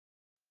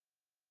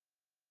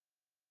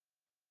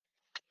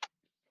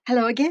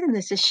Hello again.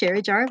 This is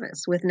Sherry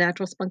Jarvis with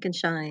Natural Spunk and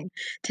Shine.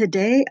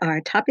 Today, our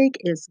topic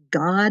is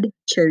God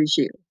chose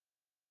you.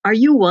 Are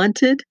you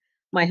wanted?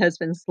 My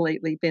husband's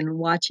lately been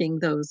watching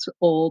those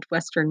old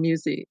Western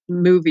music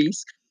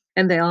movies,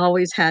 and they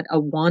always had a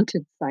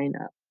wanted sign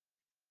up.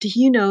 Do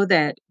you know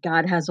that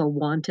God has a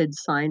wanted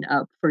sign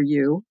up for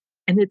you?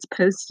 And it's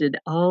posted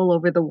all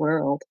over the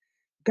world.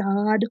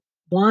 God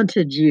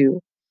wanted you.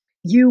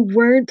 You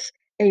weren't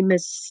a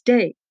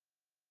mistake.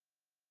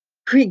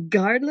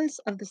 Regardless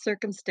of the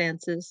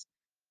circumstances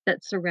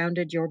that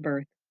surrounded your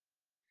birth.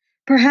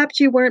 Perhaps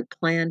you weren't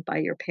planned by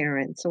your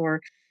parents, or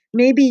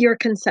maybe your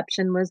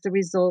conception was the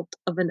result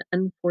of an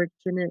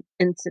unfortunate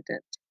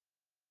incident.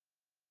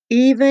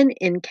 Even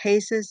in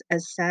cases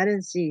as sad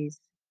as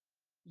these,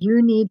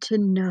 you need to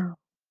know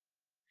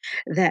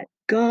that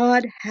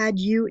God had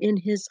you in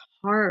his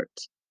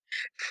heart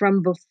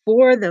from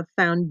before the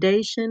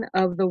foundation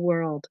of the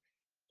world.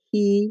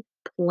 He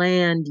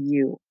planned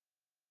you.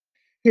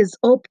 His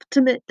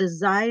ultimate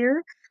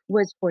desire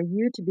was for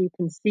you to be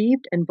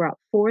conceived and brought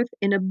forth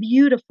in a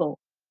beautiful,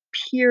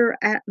 pure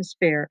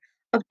atmosphere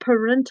of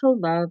parental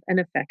love and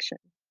affection.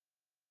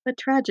 But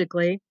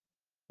tragically,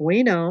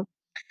 we know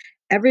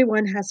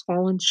everyone has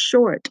fallen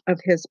short of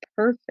his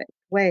perfect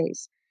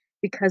ways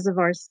because of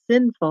our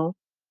sinful,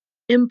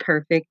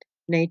 imperfect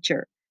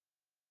nature.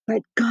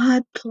 But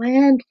God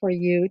planned for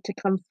you to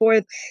come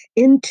forth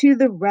into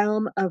the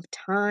realm of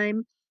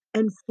time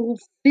and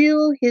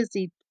fulfill his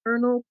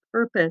eternal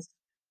purpose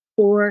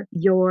for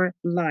your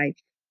life.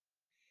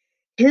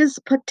 His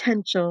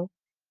potential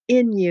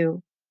in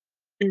you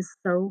is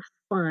so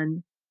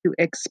fun to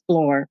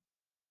explore.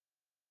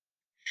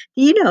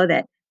 Do you know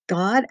that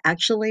God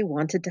actually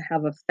wanted to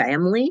have a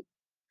family?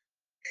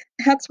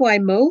 That's why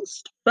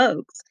most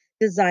folks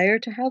desire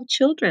to have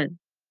children.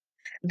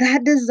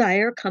 That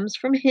desire comes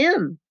from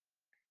Him.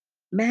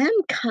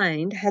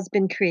 Mankind has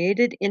been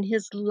created in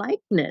his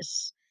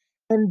likeness.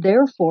 And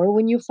therefore,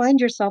 when you find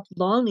yourself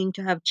longing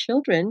to have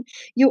children,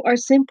 you are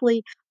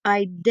simply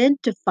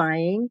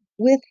identifying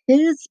with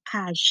his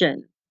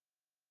passion.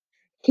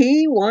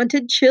 He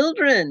wanted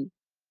children.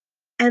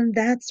 And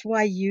that's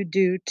why you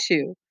do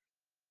too,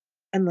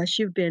 unless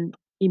you've been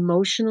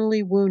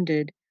emotionally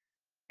wounded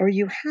or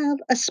you have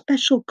a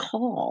special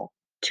call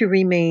to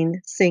remain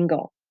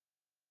single.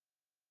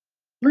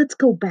 Let's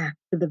go back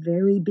to the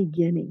very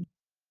beginning.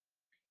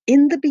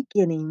 In the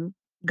beginning,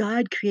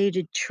 God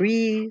created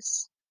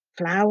trees,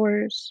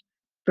 flowers,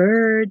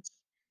 birds,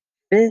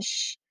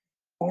 fish,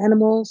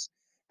 animals,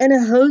 and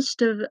a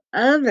host of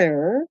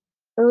other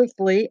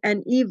earthly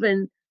and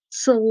even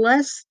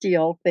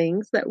celestial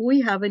things that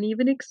we haven't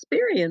even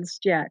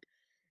experienced yet.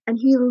 And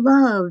He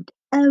loved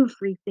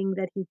everything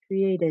that He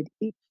created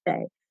each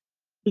day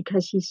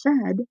because He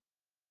said,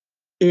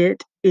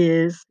 "It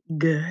is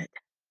good,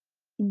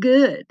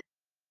 good,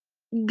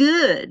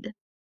 good."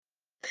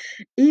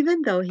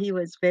 Even though He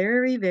was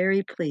very,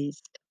 very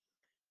pleased,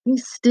 He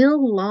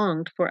still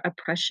longed for a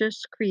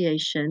precious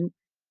creation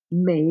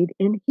made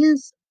in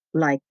His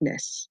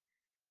likeness,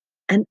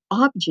 an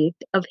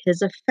object of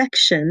His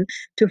affection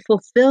to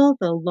fulfill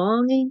the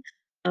longing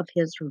of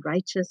His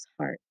righteous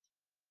heart.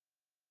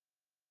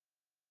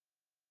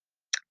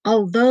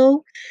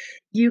 Although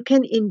you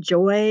can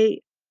enjoy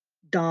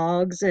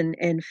dogs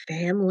and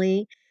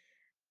family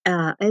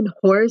and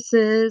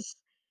horses,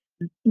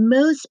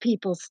 most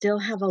people still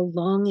have a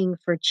longing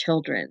for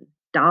children.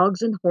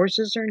 Dogs and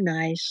horses are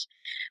nice,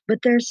 but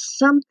there's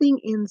something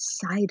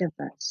inside of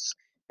us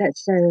that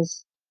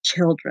says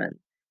children.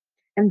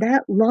 And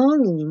that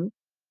longing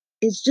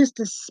is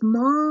just a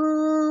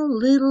small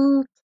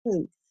little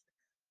taste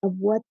of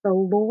what the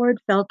Lord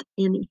felt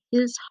in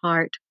his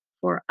heart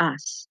for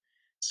us.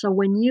 So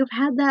when you've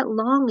had that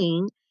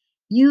longing,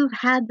 you've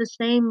had the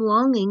same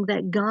longing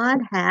that God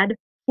had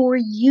for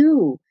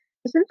you.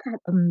 Isn't that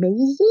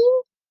amazing?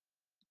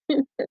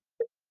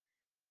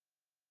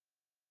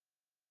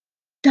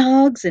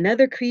 Dogs and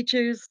other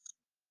creatures,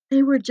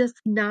 they were just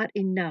not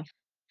enough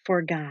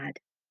for God.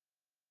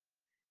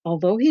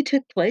 Although he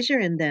took pleasure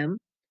in them,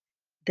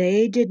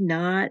 they did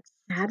not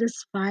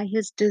satisfy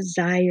his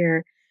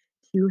desire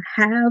to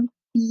have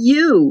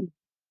you.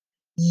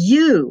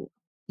 You.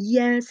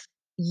 Yes,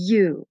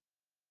 you.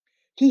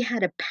 He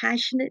had a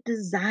passionate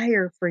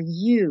desire for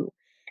you,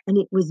 and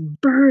it was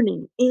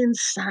burning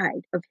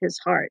inside of his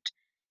heart,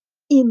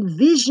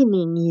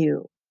 envisioning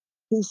you.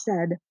 He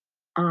said,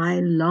 "I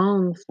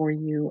long for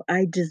you.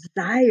 I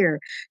desire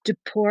to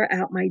pour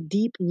out my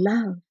deep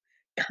love,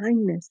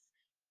 kindness,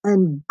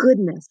 and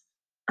goodness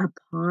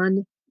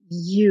upon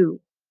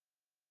you."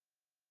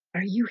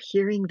 Are you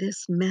hearing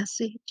this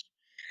message?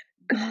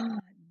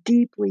 God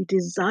deeply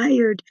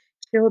desired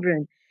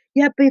children.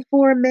 Yet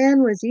before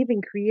man was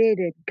even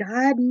created,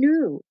 God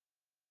knew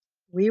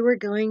we were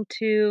going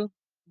to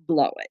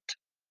blow it.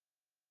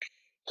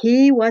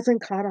 He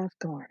wasn't caught off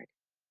guard.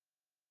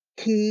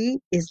 He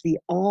is the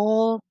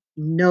all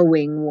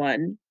knowing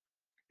one.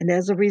 And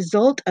as a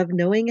result of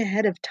knowing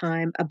ahead of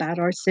time about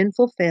our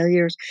sinful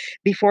failures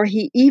before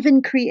he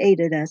even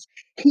created us,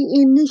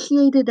 he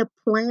initiated a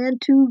plan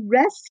to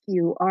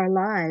rescue our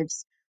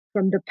lives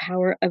from the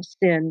power of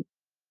sin.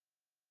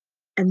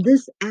 And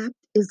this act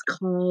is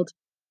called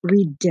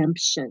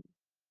redemption.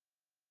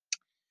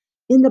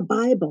 In the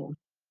Bible,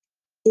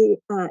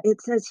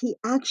 it says he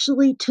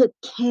actually took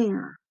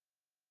care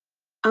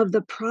of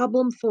the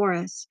problem for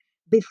us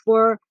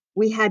before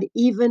we had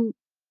even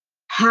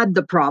had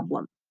the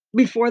problem.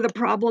 Before the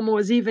problem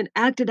was even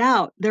acted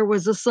out, there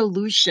was a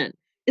solution.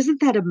 Isn't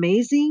that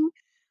amazing?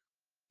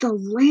 The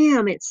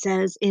lamb, it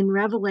says in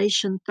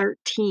Revelation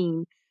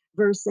 13,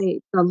 verse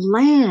 8, the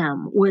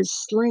lamb was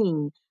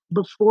slain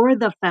before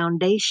the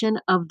foundation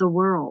of the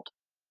world.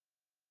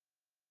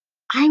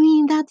 I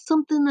mean, that's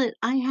something that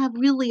I have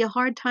really a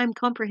hard time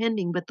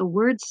comprehending, but the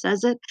word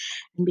says it.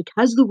 And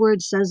because the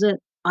word says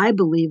it, I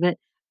believe it.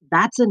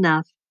 That's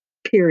enough,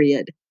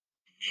 period.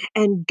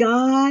 And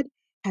God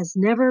has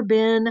never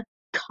been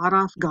caught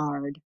off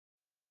guard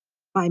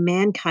by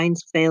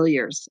mankind's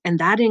failures. And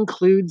that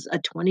includes a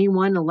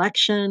 21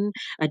 election,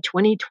 a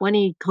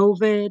 2020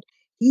 COVID.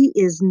 He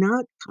is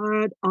not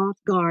caught off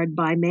guard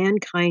by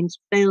mankind's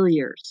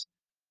failures.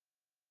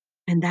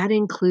 And that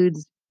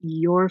includes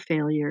your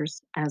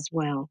failures as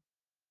well.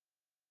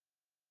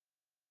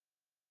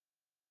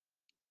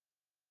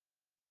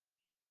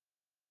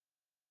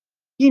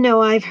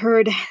 I've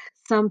heard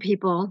some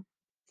people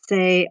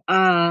say,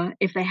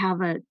 if they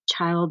have a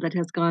child that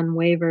has gone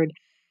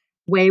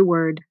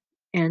wayward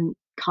and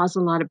caused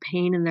a lot of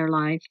pain in their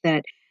life,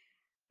 that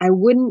I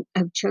wouldn't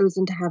have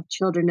chosen to have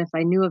children if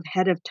I knew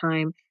ahead of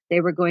time they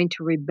were going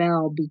to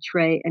rebel,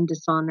 betray, and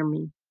dishonor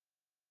me.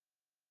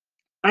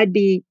 I'd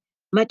be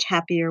much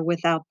happier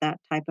without that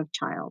type of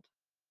child.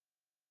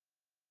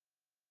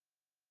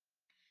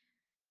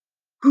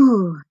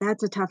 Whew,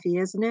 that's a toughie,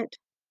 isn't it?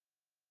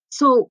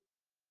 So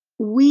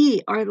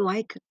we are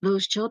like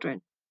those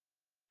children,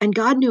 and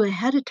God knew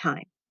ahead of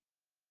time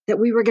that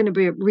we were gonna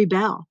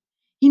rebel.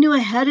 He knew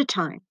ahead of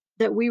time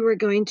that we were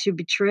going to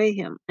betray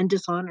him and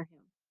dishonor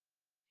him.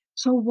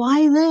 So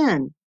why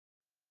then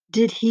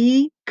did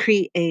he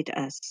create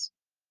us?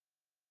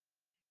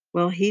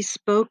 Well, he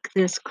spoke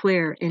this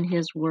clear in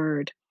his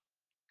word.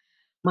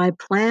 My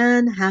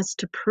plan has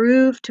to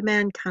prove to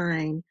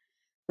mankind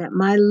that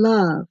my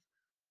love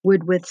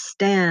would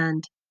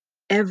withstand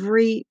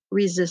every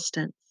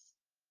resistance.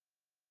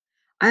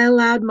 I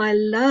allowed my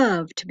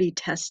love to be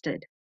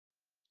tested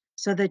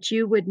so that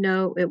you would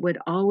know it would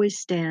always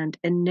stand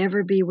and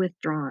never be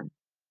withdrawn.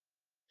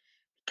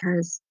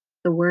 Because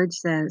the word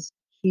says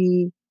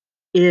he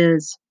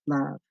is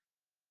love.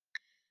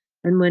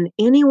 And when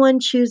anyone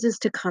chooses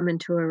to come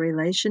into a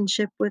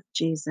relationship with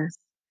Jesus,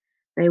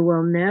 they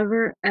will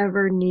never,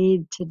 ever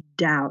need to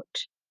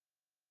doubt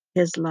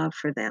his love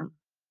for them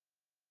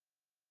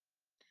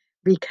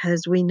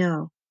because we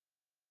know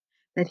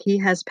that he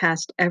has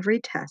passed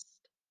every test.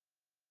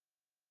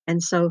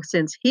 And so,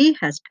 since he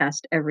has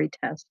passed every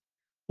test,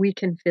 we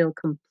can feel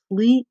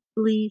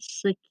completely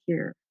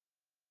secure.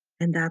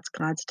 And that's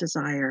God's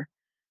desire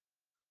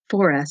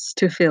for us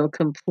to feel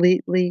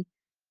completely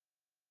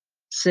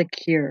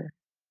secure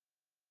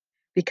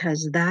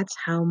because that's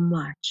how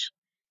much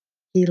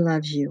he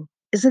loves you.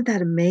 Isn't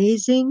that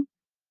amazing?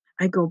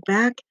 I go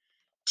back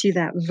to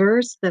that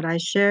verse that I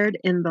shared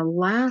in the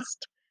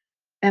last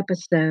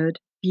episode.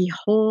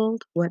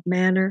 Behold, what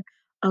manner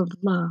of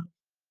love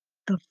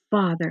the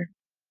Father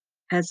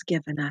has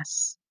given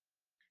us.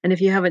 And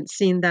if you haven't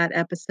seen that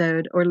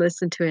episode or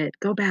listened to it,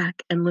 go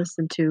back and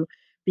listen to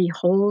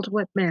Behold,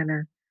 what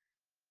manner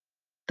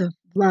the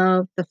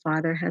love the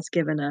Father has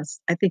given us.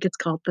 I think it's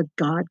called the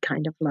God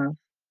kind of love.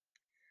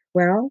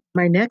 Well,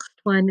 my next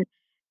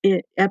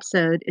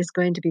episode is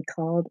going to be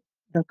called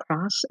The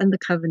Cross and the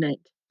Covenant.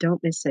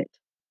 Don't miss it.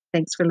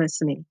 Thanks for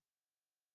listening.